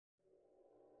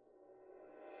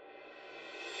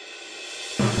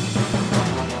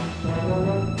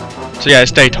So yeah,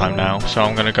 it's daytime now, so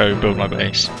I'm gonna go build my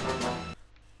base.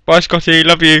 Bye, Scotty.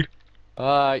 Love you.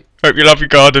 Bye. Hope you love your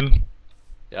garden.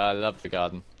 Yeah, I love the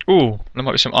garden. Ooh, there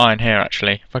might be some iron here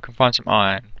actually. If I can find some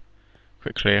iron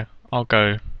quickly, I'll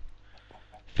go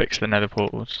fix the nether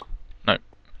portals. No,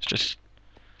 it's just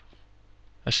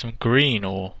there's some green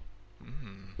ore.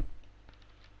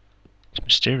 It's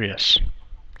mysterious.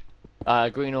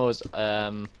 Green ores,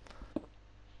 no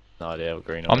idea what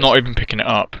green ore I'm is. not even picking it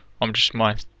up. I'm just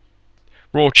my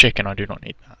raw chicken. I do not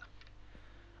need that.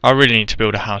 I really need to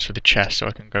build a house with a chest so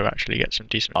I can go actually get some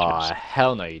decent materials.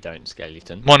 Hell no you don't,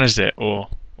 skeleton. One is it, or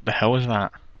what the hell was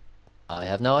that? I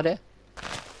have no idea.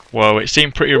 Well, it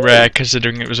seemed pretty rare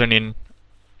considering it was only in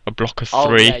a block of 3.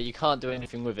 Oh yeah, you can't do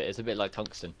anything with it. It's a bit like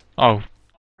tungsten. Oh,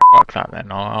 fuck that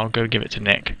then. I'll go give it to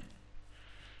Nick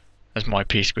as my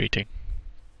peace greeting.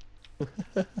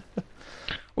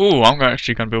 Ooh, I'm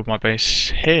actually going to build my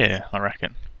base here, I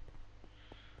reckon.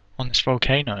 On this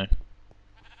volcano.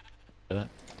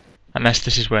 Unless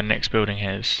this is where Nick's building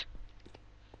his.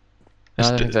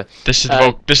 This is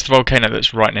the volcano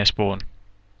that's right near spawn.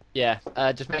 Yeah,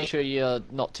 just make sure you're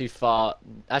not too far.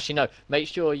 Actually, no. Make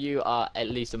sure you are at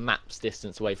least a map's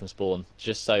distance away from spawn,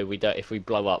 just so we don't. If we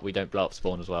blow up, we don't blow up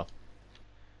spawn as well.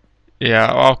 Yeah,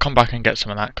 I'll come back and get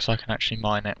some of that because I can actually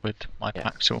mine it with my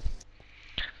paxel.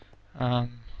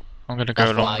 I'm gonna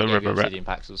go along the river.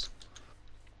 Paxels.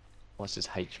 What's his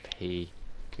HP?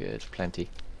 Good, plenty.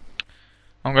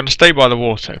 I'm gonna stay by the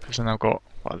water because then I've got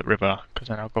by the river because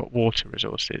then I've got water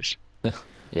resources.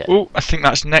 Yeah. Oh, I think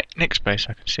that's Nick's base.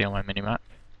 I can see on my mini map.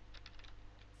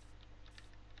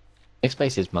 Nick's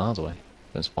base is miles away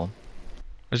from spawn.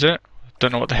 Is it?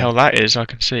 Don't know what the hell that is. I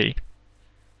can see.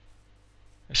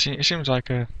 It seems like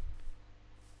a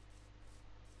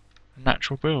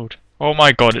natural build. Oh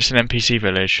my god, it's an NPC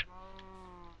village.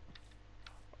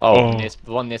 Oh,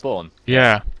 the one near spawn?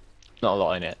 Yeah. Not a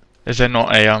lot in it. Is there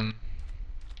not a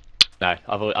No,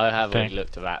 I have already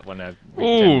looked at that when I.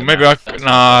 Ooh, maybe I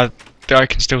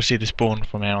can still see the spawn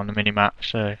from here on the mini map,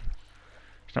 so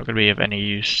it's not going to be of any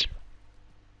use.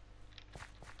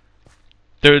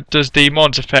 Does the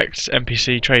mods affect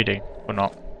NPC trading or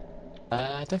not?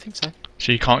 I don't think so.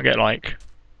 So you can't get like.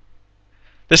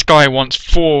 This guy wants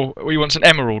 4. He wants an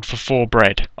emerald for 4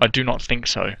 bread. I do not think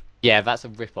so. Yeah, that's a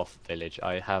rip-off village.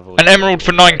 I have an emerald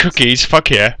for 9 cookies.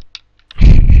 Fuck yeah.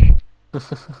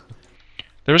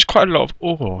 There is quite a lot of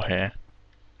ore here.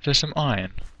 Is there some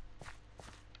iron?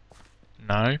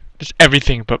 No. There's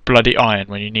everything but bloody iron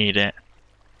when you need it.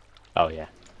 Oh yeah.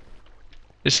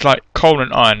 It's like coal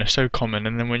and iron are so common,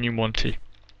 and then when you want it,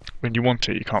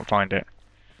 you can't find it.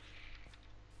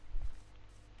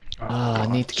 Oh, I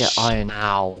need to get iron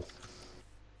now.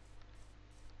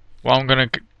 Well, I'm gonna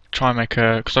try and make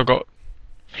because I've got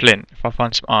flint. If I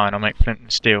find some iron, I'll make flint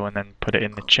and steel, and then put it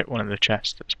in the one of the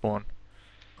chests that spawn.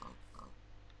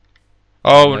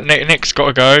 Oh, Nick's got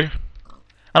to go. And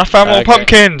I found more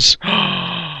pumpkins!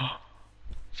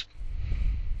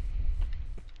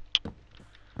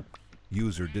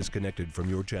 User disconnected from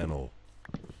your channel.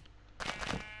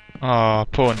 Oh,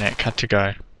 poor Nick had to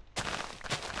go.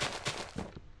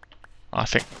 I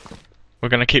think we're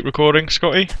going to keep recording,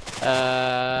 Scotty?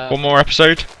 One more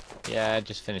episode? Yeah,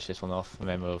 just finish this one off and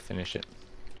then we'll finish it.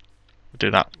 We'll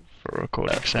do that for a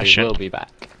recording session. We will be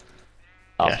back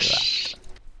after that.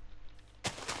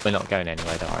 We're not going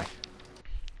anywhere, don't worry.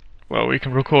 Well, we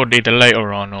can record either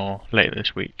later on or later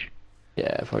this week.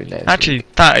 Yeah, probably later. Actually,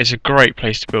 that is a great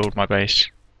place to build my base.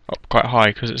 Up quite high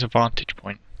because it's a vantage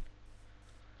point.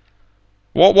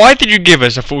 Why did you give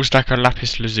us a full stack of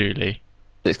lapis lazuli?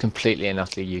 It's completely and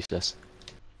utterly useless.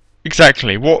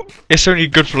 Exactly. It's only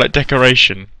good for like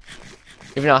decoration.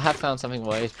 Even though I have found something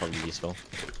what is probably useful.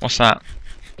 What's that?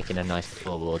 Making a nice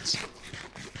floorboards.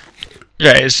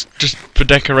 Yeah, it's just for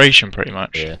decoration pretty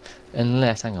much. Yeah.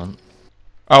 Unless, hang on.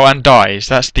 Oh, and dyes.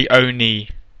 That's the only.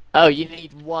 Oh, you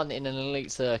need 1 in an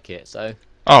elite circuit. So.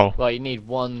 Oh. Well, you need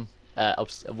one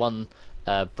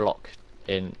block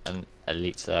in an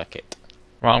elite circuit.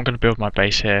 Right, I'm gonna build my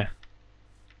base here.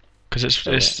 Because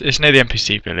it's near the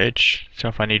NPC village, so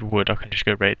if I need wood, I can just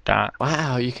go raid that.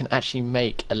 Wow, you can actually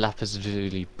make a lapis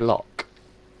lazuli block.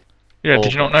 Yeah,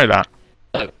 did you not know that?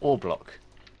 No, ore block.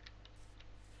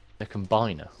 The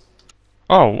combiner.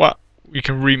 Oh, what? You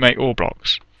can remake ore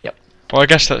blocks? Yep. Well, I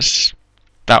guess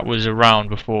that was around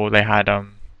before they had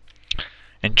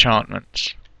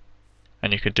enchantments,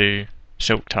 and you could do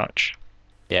silk touch.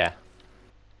 Yeah.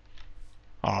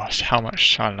 Oh, so how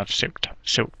much I love silk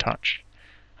touch.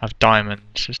 Have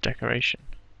diamonds as decoration.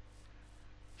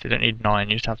 So you don't need 9,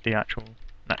 you just have the actual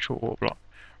natural ore block.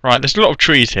 Right, there's a lot of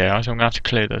trees here, so I'm going to have to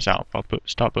clear those out. I'll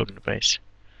start building the base.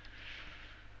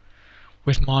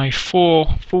 with my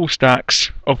 4 full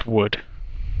stacks of wood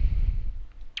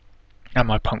and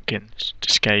my pumpkins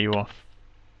to scare you off.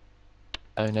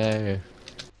 Oh no.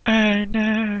 Oh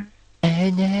no. Oh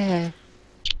no.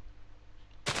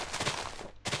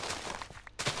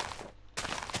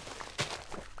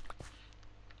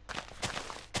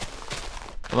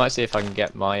 I might see if I can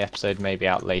get my episode maybe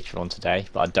out later on today,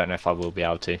 but I don't know if I will be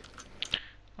able to.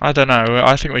 I don't know,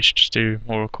 I think we should just do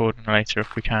more recording later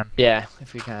if we can. Yeah,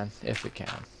 if we can. If we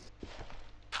can.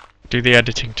 Do the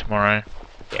editing tomorrow.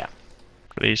 Yeah.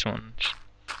 For these ones.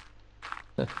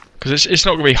 Because it's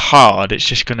not going to be hard, it's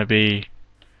just going to be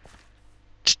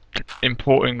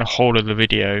importing the whole of the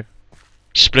video,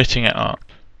 splitting it up.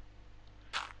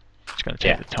 It's going to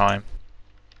take the time.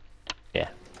 Yeah,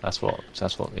 that's what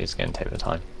is going to take the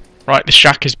time. Right, the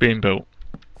shack is being built.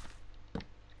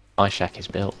 My shack is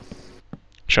built.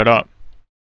 Shut up.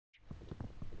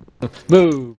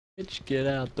 Move! Bitch, get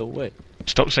out the way.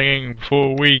 Stop singing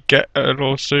before we get a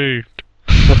lawsuit.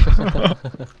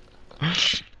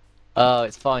 Oh,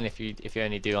 it's fine if you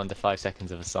only do under 5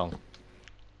 seconds of a song.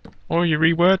 Or you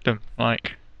reword them,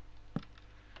 like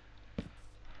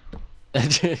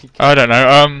I don't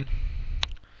know,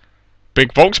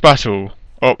 big Voltz battle.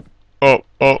 Up, up,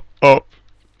 up, up.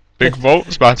 Big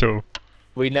Voltz battle.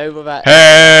 We know where that.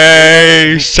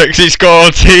 Hey, sexy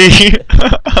Scotty.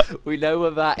 We know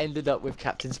where that ended up with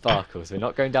Captain Sparkles. We're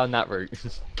not going down that route.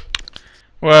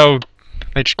 Well,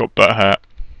 they just got butthurt.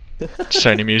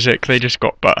 Sony Music, they just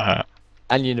got butthurt.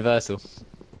 And Universal.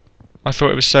 I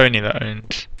thought it was Sony that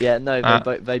owned. Yeah, no,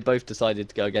 they both decided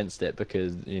to go against it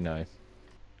because, you know,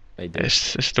 they did.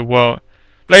 It's the world.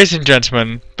 Ladies and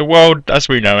gentlemen, the world as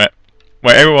we know it,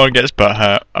 where everyone gets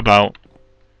butthurt about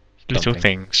little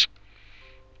things.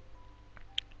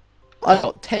 I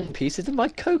got 10 pieces in my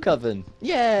coke oven.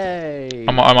 Yay!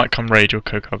 I might come raid your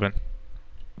coke oven.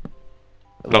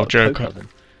 Little joke. Coke oven?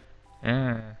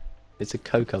 Yeah. It's a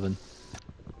coke oven.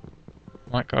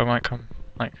 I might come,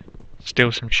 like,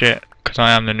 steal some shit, because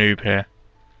I am the noob here.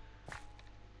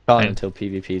 Can't until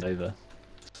PvP's over.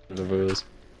 The rules.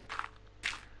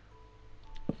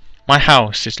 My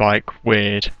house is, like,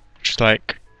 weird. Just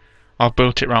like, I've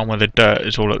built it around where the dirt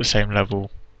is all at the same level.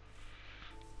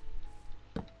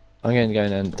 I'm going to go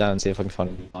down and see if I can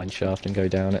find a mine shaft and go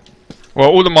down it.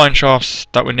 Well, all the mine shafts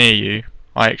that were near you,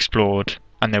 I explored,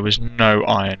 and there was no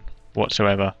iron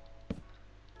whatsoever.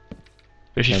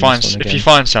 But if you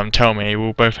find some, tell me.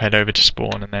 We'll both head over to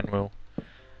spawn, and then we'll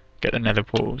get the nether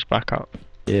portals back up.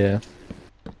 Yeah.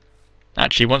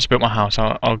 Actually, once I built my house,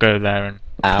 I'll go there and...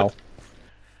 Ow.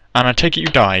 And I take it you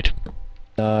died.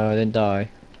 No, I didn't die.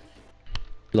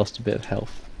 Lost a bit of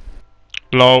health.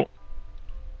 Lol.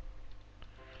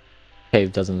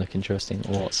 Cave doesn't look interesting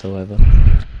whatsoever.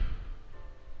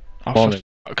 Oh, for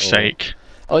fuck's sake.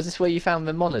 Oh, is this where you found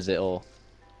the mon, is it, or?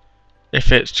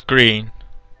 If it's green,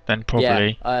 then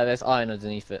probably. Yeah, there's iron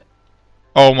underneath it.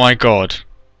 Oh my god.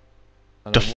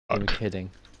 The fuck? I'm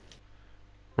kidding.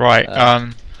 Right,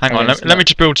 hang on, let me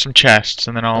just build some chests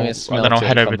and then I'll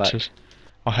head over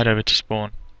to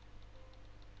spawn.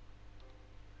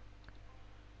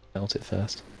 Melt it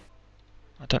first.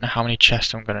 I don't know how many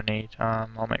chests I'm gonna need.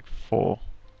 I'll make 4.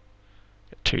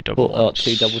 Get 2 double ones.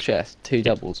 2 double chests, 2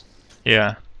 doubles.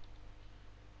 Yeah.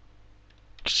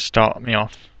 Just start me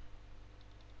off.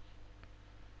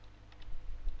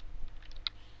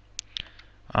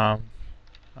 I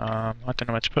don't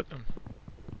know where to put them.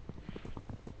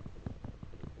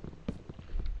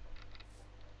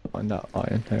 Find that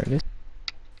iron. There it is.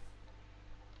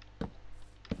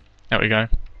 There we go.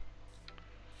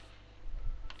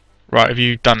 Right, have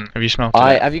you smelted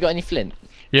it? Have you got any flint?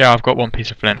 Yeah, I've got 1 piece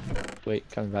of flint. Wait,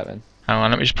 coming back then. Hang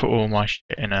on, let me just put all my shit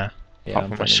in a... Yeah, apart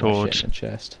from my sword. Shit in the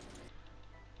chest.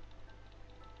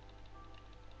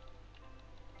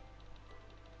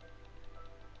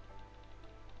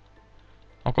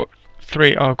 I've got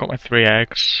 3, I've got my 3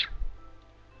 eggs.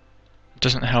 It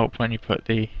doesn't help when you put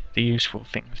the useful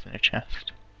things in a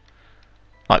chest.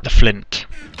 Like the flint.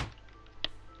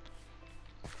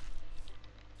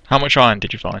 How much iron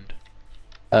did you find?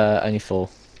 Only 4.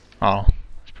 Oh,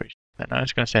 that's pretty shit then. I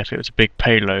was going to say if it was a big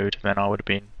payload, then I would have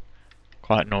been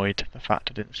quite annoyed at the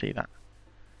fact I didn't see that.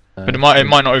 But it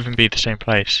might not even be the same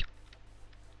place.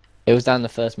 It was down the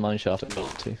first mine shaft I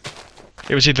got to.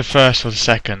 It was either the first or the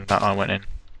second that I went in.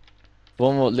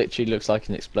 One what literally looks like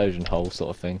an explosion hole sort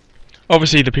of thing.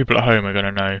 Obviously the people at home are going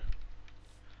to know.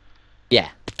 Yeah.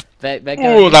 They're going,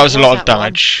 oh, that was a lot of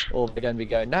damage. Or they're going to be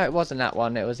going, no, it wasn't that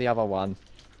one, it was the other one.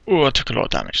 Oh, I took a lot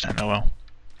of damage then, oh well.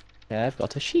 Yeah, I've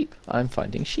got a sheep. I'm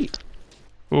finding sheep.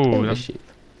 Oh, sheep.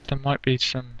 there might be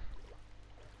some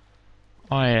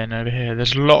iron over here.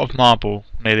 There's a lot of marble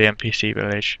near the NPC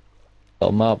village.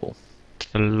 Oh, marble.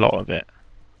 There's a lot of it.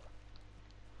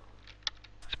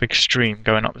 There's a big stream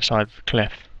going up the side of the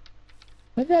cliff.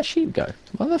 Where did that sheep go?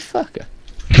 Motherfucker.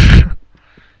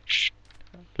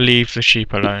 Leave the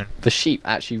sheep alone. The sheep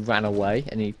actually ran away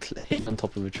and he hit on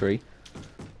top of a tree.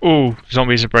 Ooh,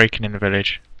 zombies are breaking in the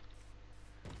village.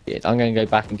 Yeah, I'm going to go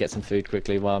back and get some food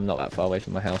quickly while I'm not that far away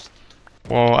from my house.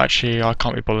 Well, actually, I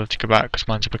can't be bothered to go back because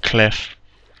mine's up a cliff.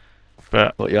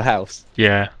 But What, your house?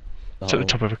 yeah, it's at Oh. the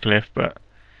top of a cliff. But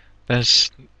I'm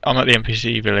at the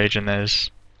NPC village and there is.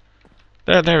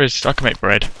 I can make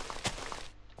bread.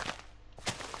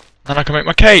 And I can make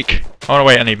my cake. Oh no,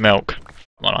 wait, I need milk.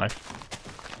 My life.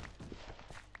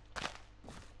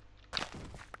 I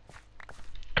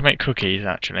can make cookies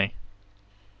actually.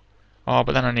 Oh,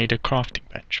 but then I need a crafting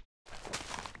bench.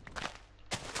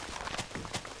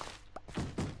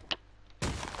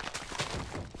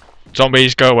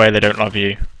 Zombies, go away, they don't love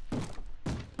you.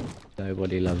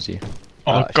 Nobody loves you.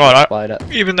 Oh shit, god, spider.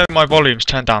 even though my volume's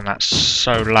turned down, that's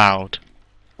so loud.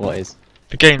 What is?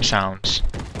 The game sounds.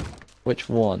 Which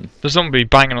one? The zombie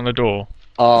banging on the door.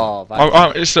 Oh,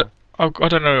 It's the. I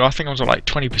don't know, I think I was at like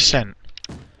 20%.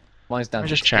 mine's down Let me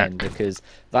to just 10 check. because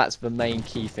that's the main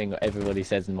key thing that everybody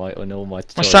says in all my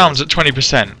tutorials. My sound's at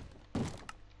 20%.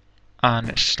 And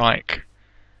it's like.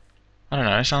 I don't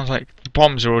know, it sounds like the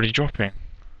bombs are already dropping.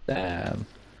 Damn.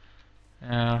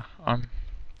 Yeah, I'm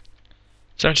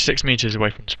 76 meters away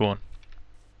from spawn.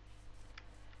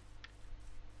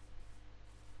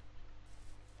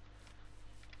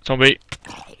 Zombie.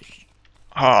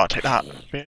 Oh, take that.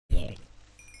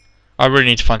 I really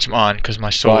need to find some iron because my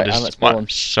sword Right, I'm at is. spawn.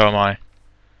 So am I.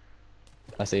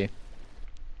 I see you.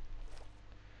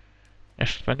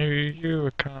 If I knew you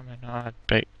were coming, I'd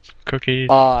bake some cookies.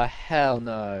 Oh, hell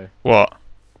no. What?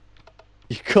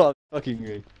 You got fucking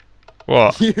me.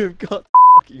 What? You've got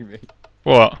fucking me.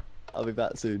 What? I'll be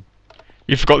back soon.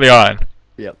 You forgot the iron.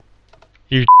 Yep.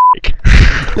 You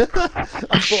I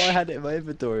thought I had it in my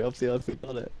inventory, obviously I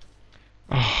forgot it.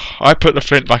 Oh, I put the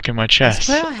flint back in my I chest.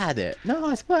 swear I had it. No,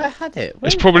 I swear I had it.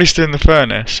 It's Where- probably still in the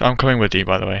furnace. I'm coming with you,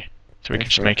 by the way, so we Go can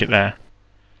just for make it there.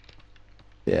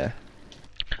 Yeah.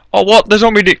 Oh, what? The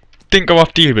zombie didn't go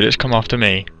after you, but it's come after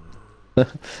me.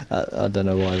 I don't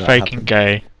know why that Fake and happened.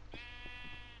 gay.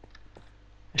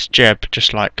 It's Jeb,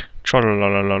 just like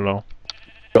trollololololo.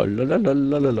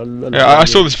 Yeah, I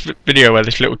saw this video where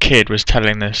this little kid was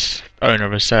telling this owner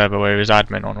of a server where he was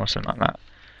admin on or something like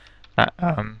that.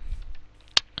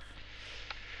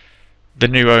 The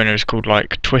new owner is called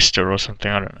like Twister or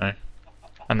something, I don't know.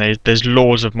 And there's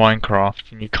laws of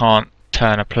Minecraft, and you can't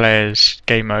turn a player's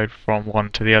game mode from one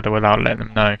to the other without letting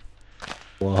them know.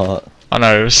 What? I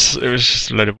know, it was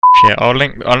just a load of shit. I'll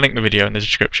link the video in the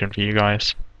description for you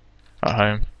guys at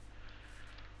home.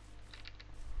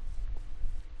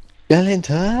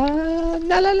 Skeleton.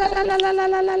 La la la la la la la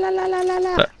la la la la la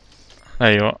la.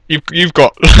 There you are. You've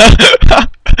got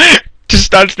just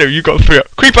stand still. You've got 3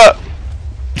 creeper.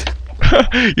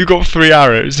 You got 3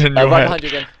 arrows in your Right head. behind you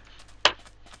again.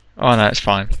 Oh no, it's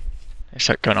fine. It's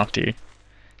like going after you.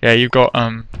 Yeah, you've got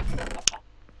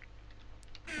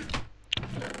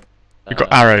You've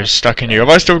got arrows stuck in you. Have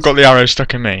I still got the arrows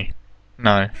stuck in me?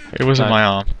 No, it was in No. my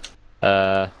arm.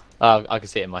 Oh, I can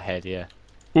see it in my head. Yeah.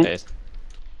 Ooh. It is.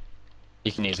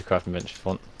 You can use a crafting bench if you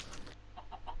want.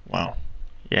 Wow.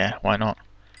 Yeah, why not?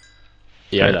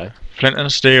 YOLO. Flint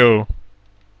and steel.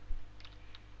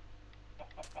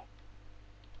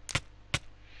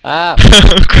 Ah!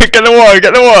 Quick, get the water,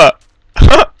 get the water!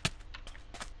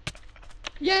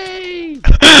 Yay!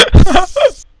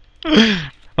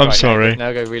 I'm Right, sorry.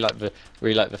 Now go relight the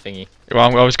thingy.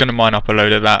 Well, I was going to mine up a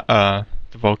load of that, the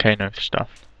volcano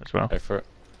stuff as well. Go for it.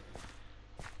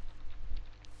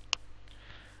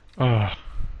 Oh.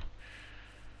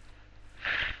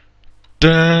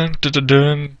 Dun dun dun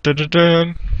dun dun dun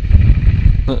dun.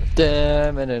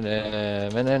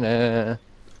 Da-ma-na-na-ma-na-na.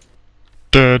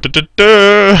 Dun dun dun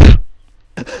dun.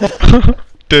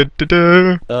 Dun dun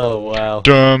dun. Oh wow.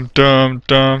 Dum dum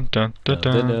dum dum dun dun.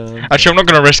 Dun-dun-dun. Actually, I'm not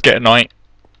going to risk it at night.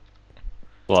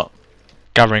 What?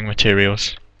 Gathering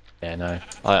materials. Yeah, no.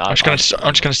 I'm just gonna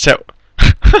set.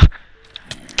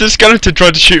 The skeleton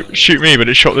tried to shoot me, but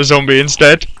it shot the zombie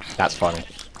instead. That's funny.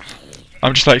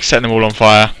 I'm just like setting them all on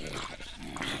fire,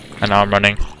 and now I'm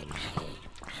running.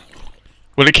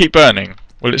 Will it keep burning?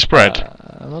 Will it spread?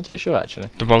 I'm not too sure actually.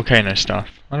 The volcano stuff.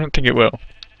 I don't think it will,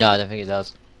 No, I don't think it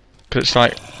does. because it's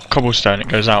like cobblestone. It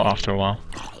goes out after a while.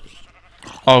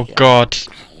 Oh Yeah. god.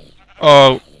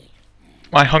 Oh,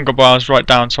 my hunger bar is right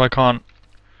down, so I can't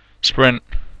sprint.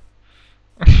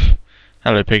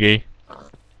 Hello, piggy.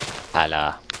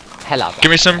 Hello. hell out of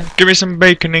Give me some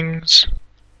baconings.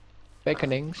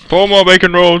 baconings. 4 more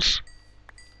bacon rolls.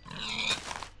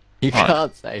 You Right.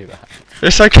 can't say that.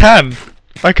 Yes, I can.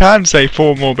 I can say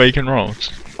 4 more bacon rolls.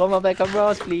 4 more bacon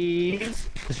rolls, please.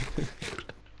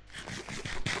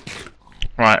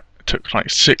 Right, it took like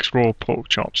 6 raw pork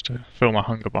chops to fill my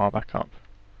hunger bar back up.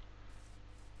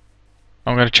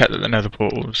 I'm gonna check that the nether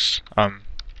portals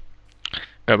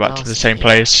go back to the same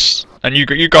place. And you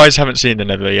guys haven't seen the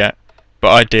nether yet,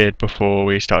 but I did before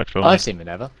we started filming. I've seen the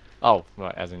Nether. Oh,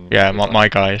 right, as in. Yeah, my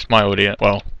guys, my audience.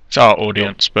 Well, it's our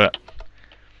audience, but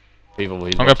People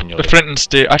who's I'm watching gonna your the flint and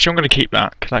steel. Actually, I'm gonna keep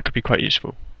that 'cause that could be quite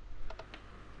useful.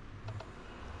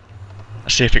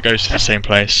 Let's see if it goes to the same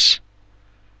place.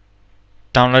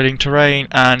 Downloading terrain,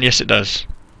 and yes, it does.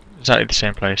 Exactly the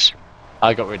same place.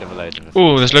 I got rid of a load of them.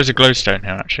 Oh, there's loads of glowstone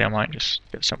here. Actually, I might just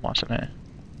get some whilst I'm here.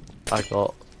 I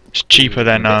got. It's cheaper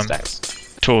than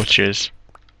stacks. torches.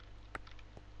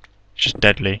 It's just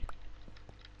deadly.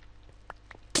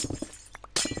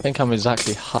 I think I'm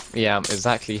exactly I'm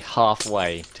exactly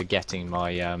halfway to getting my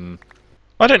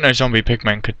I didn't know zombie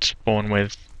pigmen could spawn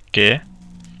with gear.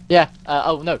 Yeah.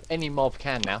 Oh no, any mob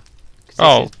can now. 'Cause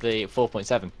Oh. this is the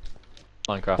 4.7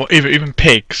 Minecraft. Well, even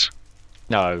pigs.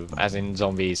 No, as in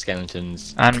zombies,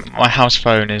 skeletons. And my house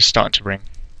phone is starting to ring.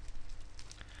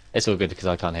 It's all good because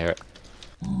I can't hear it.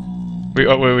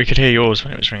 We could hear yours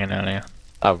when it was ringing earlier.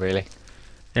 Oh really?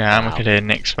 Yeah, and we Wow. could hear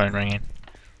Nick's phone ringing.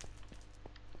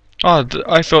 Oh,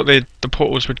 I thought the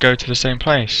portals would go to the same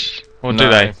place. Or do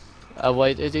they? Oh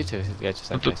wait, they do too. They go to the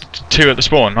same place. 2 at the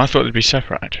spawn. I thought they'd be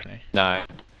separate actually. No,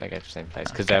 they go to the same place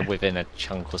because Okay. they're within a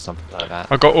chunk or something like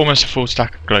that. I got almost a full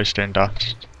stack of glowstone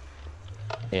dust.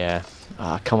 Yeah.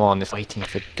 Ah, come on, it's waiting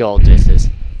for God. This is.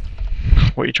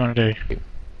 What are you trying to do?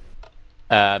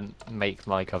 Make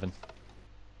my coven.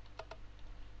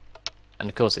 And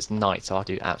of course it's night, so I'll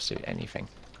do absolutely anything.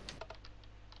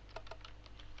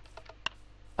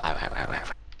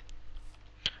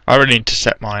 I really need to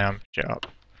set my shit up.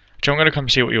 Actually, I'm gonna come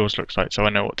see what yours looks like, so I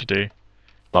know what to do.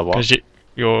 My what? Because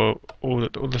you're all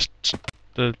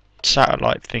the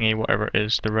satellite thingy, whatever it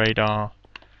is, the radar,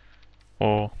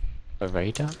 or A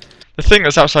radar? the thing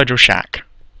that's outside your shack.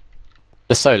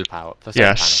 The solar power. The solar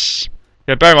Yes.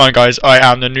 Yeah. Bear in mind, guys, I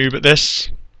am the noob at this.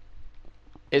 panel.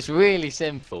 It's really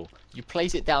simple. You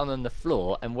place it down on the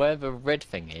floor, and wherever the red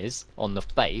thing is on the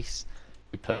base,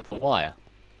 you put the wire.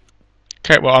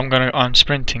 Okay. Well, I'm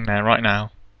sprinting there right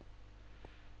now,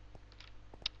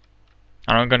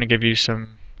 and I'm gonna give you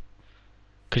some.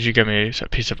 Because you gave me a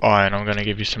piece of iron, I'm gonna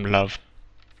give you some love.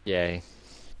 Yay.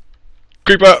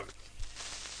 Creeper!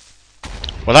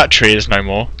 Well, that tree is no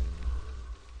more.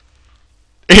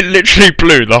 It literally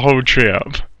blew the whole tree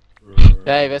up.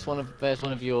 Hey, there's one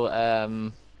of your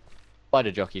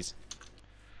spider jockeys.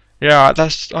 Yeah,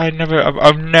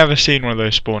 I've never seen one of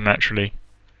those spawn naturally.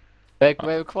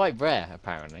 They're quite rare,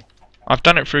 apparently. I've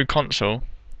done it through console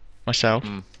myself.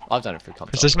 I've done it through console.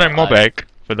 Because there's no mob egg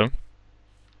for them.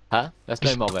 Huh? There's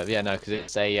no mob egg. Yeah, no, because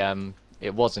it's a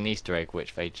it was an Easter egg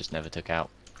which they just never took out.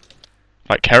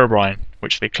 Like Herobrine,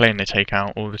 which they claim they take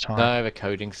out all the time. No, the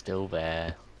coding's still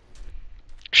there.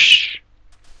 Shh.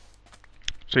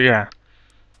 So yeah.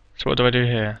 So what do I do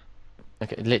here?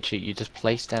 Okay, literally, you just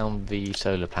place down the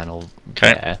solar panel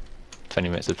 'Kay. there. 20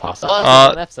 minutes have passed.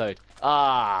 Uh, An episode.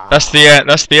 Ah. That's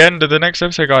the end of the next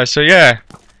episode, guys. So yeah,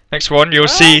 next one you'll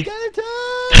see.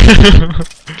 Skeleton!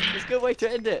 It's a good way to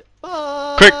end it.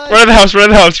 Bye. Quick, run in the house, run in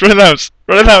the house, run in the house,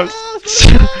 run in the house.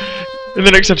 In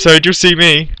the next episode, you'll see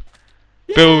me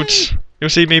build. You'll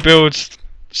see me build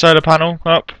solar panel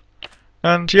up,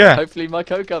 and yeah. Hopefully my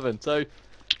coke oven. So,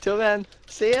 till then,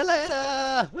 see you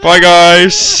later. Bye,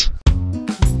 guys.